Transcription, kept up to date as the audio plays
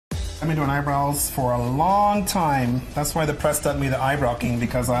I've been doing eyebrows for a long time. That's why the press dubbed me the Eyebrow King,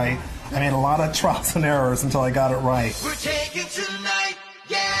 because I made a lot of trials and errors until I got it right. We're taking tonight,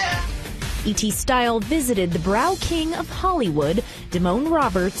 yeah! E.T. Style visited the Brow King of Hollywood, Damone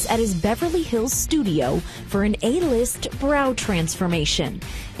Roberts, at his Beverly Hills studio for an A-list brow transformation.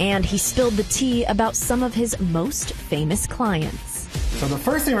 And he spilled the tea about some of his most famous clients. So the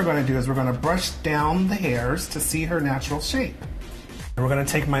first thing we're going to do is we're going to brush down the hairs to see her natural shape. And we're going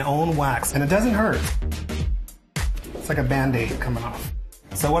to take my own wax, and it doesn't hurt. It's like a Band-Aid coming off.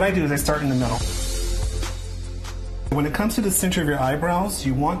 So what I do is I start in the middle. When it comes to the center of your eyebrows,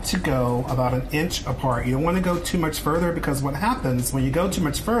 you want to go about 1 inch apart. You don't want to go too much further, because what happens when you go too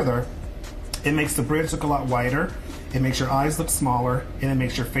much further, it makes the bridge look a lot wider, it makes your eyes look smaller, and it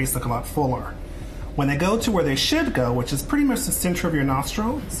makes your face look a lot fuller. When they go to where they should go, which is pretty much the center of your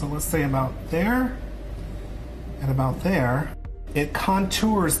nostril, so let's say about there and about there, it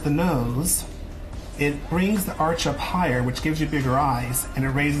contours the nose, it brings the arch up higher, which gives you bigger eyes, and it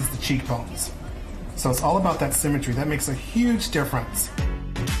raises the cheekbones. So it's all about that symmetry. That makes a huge difference.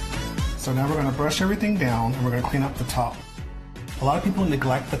 So now we're going to brush everything down, and we're going to clean up the top. A lot of people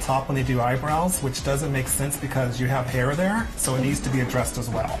neglect the top when they do eyebrows, which doesn't make sense because you have hair there, so it needs to be addressed as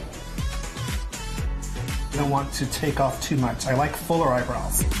well. You don't want to take off too much. I like fuller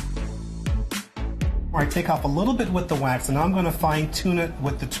eyebrows. Where I take off a little bit with the wax, and now I'm going to fine tune it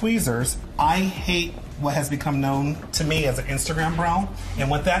with the tweezers. I hate what has become known to me as an Instagram brow, and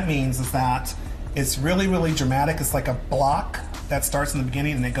what that means is that it's really, really dramatic. It's like a block that starts in the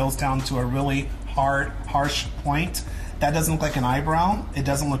beginning and it goes down to a really hard, harsh point. That doesn't look like an eyebrow. It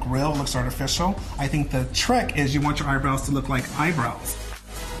doesn't look real, it looks artificial. I think the trick is you want your eyebrows to look like eyebrows.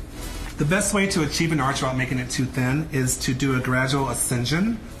 The best way to achieve an arch without making it too thin is to do a gradual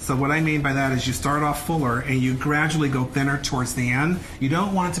ascension. So what I mean by that is you start off fuller and you gradually go thinner towards the end. You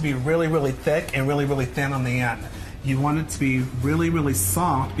don't want it to be really, really thick and really, really thin on the end. You want it to be really, really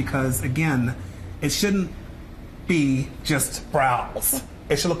soft, because again, it shouldn't be just brows.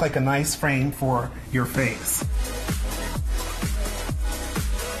 It should look like a nice frame for your face.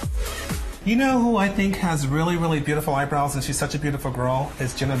 You know who I think has really, really beautiful eyebrows, and she's such a beautiful girl,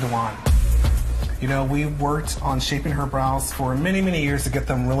 is Jenna Dewan. You know, we worked on shaping her brows for many, many years to get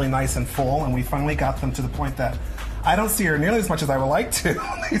them really nice and full, and we finally got them to the point that I don't see her nearly as much as I would like to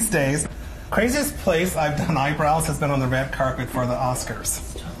these days. Craziest place I've done eyebrows has been on the red carpet for the Oscars.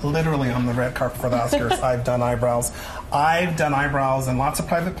 Literally on the red carpet for the Oscars, I've done eyebrows. I've done eyebrows in lots of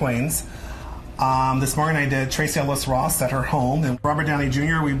private planes. This morning I did Tracy Ellis Ross at her home, and Robert Downey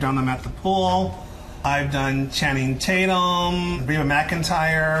Jr., we've done them at the pool. I've done Channing Tatum, Reba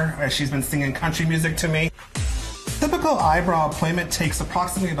McEntire, as she's been singing country music to me. Typical eyebrow appointment takes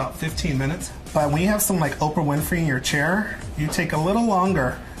approximately about 15 minutes, but when you have someone like Oprah Winfrey in your chair, you take a little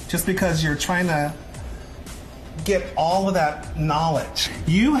longer, just because you're trying to get all of that knowledge.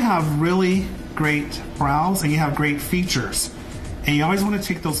 You have really great brows and you have great features. And you always want to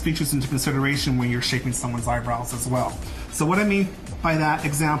take those features into consideration when you're shaping someone's eyebrows as well. So what I mean by that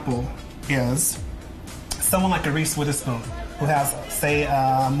example is someone like a Reese Witherspoon, who has, say,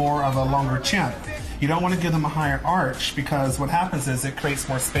 more of a longer chin. You don't want to give them a higher arch, because what happens is it creates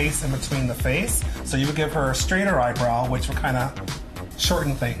more space in between the face. So you would give her a straighter eyebrow, which would kind of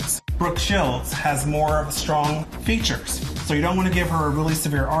shorten things. Brooke Shields has more strong features. So you don't want to give her a really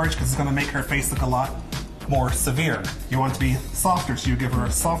severe arch, because it's going to make her face look a lot more severe. You want it to be softer, so you give her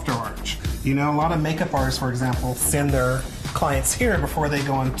a softer arch. You know, a lot of makeup artists, for example, send their clients here before they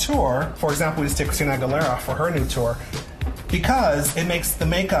go on tour. For example, we just take Christina Aguilera for her new tour, because it makes the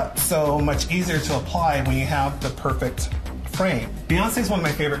makeup so much easier to apply when you have the perfect frame. Beyonce is one of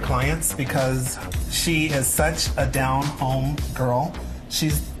my favorite clients because she is such a down-home girl.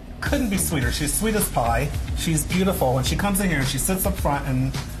 She's couldn't be sweeter. She's sweet as pie. She's beautiful. When she comes in here and she sits up front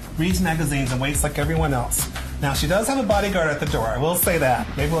and reads magazines and waits like everyone else. Now, she does have a bodyguard at the door, I will say that.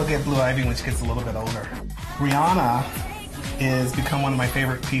 Maybe we'll get Blue Ivy when she gets a little bit older. Rihanna has become one of my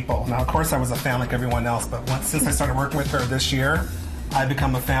favorite people. Now, of course, I was a fan like everyone else, but since I started working with her this year, I've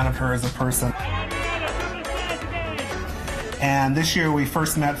become a fan of her as a person. And this year we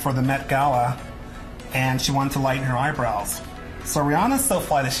first met for the Met Gala, and she wanted to lighten her eyebrows. So Rihanna's so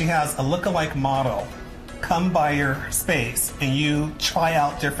fly that she has a look-alike model come by your space, and you try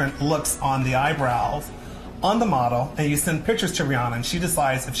out different looks on the eyebrows on the model, and you send pictures to Rihanna, and she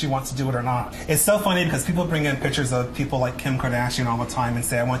decides if she wants to do it or not. It's so funny because people bring in pictures of people like Kim Kardashian all the time and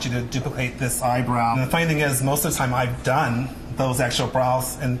say, I want you to duplicate this eyebrow. And the funny thing is, most of the time I've done those actual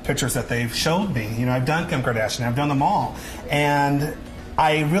brows and pictures that they've showed me. You know, I've done Kim Kardashian, I've done them all. And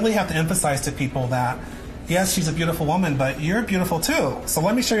I really have to emphasize to people that yes, she's a beautiful woman, but you're beautiful too. So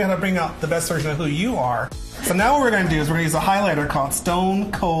let me show you how to bring out the best version of who you are. So now what we're going to do is we're going to use a highlighter called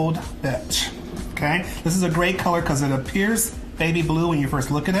Stone Cold Bitch. Okay? This is a great color because it appears baby blue when you first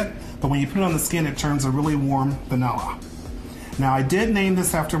look at it, but when you put it on the skin, it turns a really warm vanilla. Now, I did name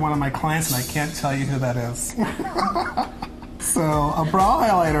this after one of my clients, and I can't tell you who that is. So a brow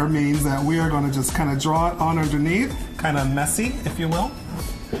highlighter means that we are going to just kind of draw it on underneath, kind of messy, if you will.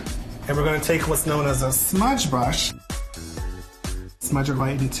 And we're going to take what's known as a smudge brush, smudge it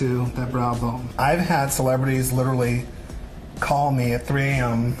right into that brow bone. I've had celebrities literally call me at 3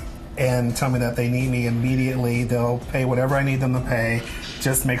 a.m. and tell me that they need me immediately. They'll pay whatever I need them to pay,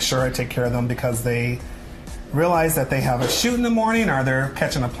 just make sure I take care of them because they realize that they have a shoot in the morning or they're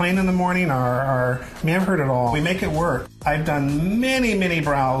catching a plane in the morning or I mean, I've heard it all. We make it work. I've done many, many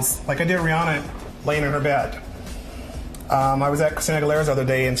brows, like I did Rihanna laying in her bed. I was at Christina Aguilera's the other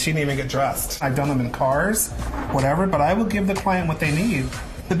day and she didn't even get dressed. I've done them in cars, whatever, but I will give the client what they need.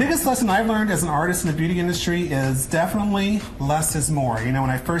 The biggest lesson I've learned as an artist in the beauty industry is definitely less is more. You know, when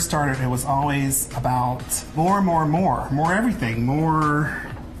I first started, it was always about more everything, more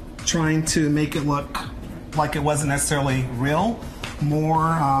trying to make it look like it wasn't necessarily real,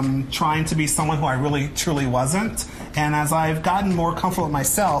 more trying to be someone who I really truly wasn't. And as I've gotten more comfortable with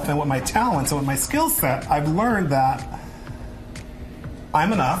myself and with my talents and with my skill set, I've learned that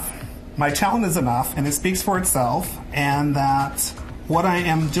I'm enough, my talent is enough, and it speaks for itself, and that what I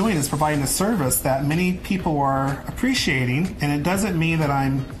am doing is providing a service that many people are appreciating, and it doesn't mean that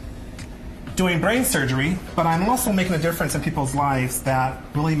I'm doing brain surgery, but I'm also making a difference in people's lives that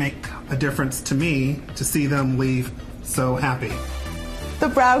really make a difference to me to see them leave so happy. The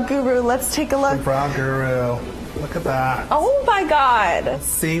Brow Guru, let's take a look. The Brow Guru, look at that. Oh my God.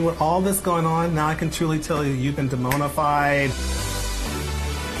 See, with all this going on, now I can truly tell you, you've been demonified.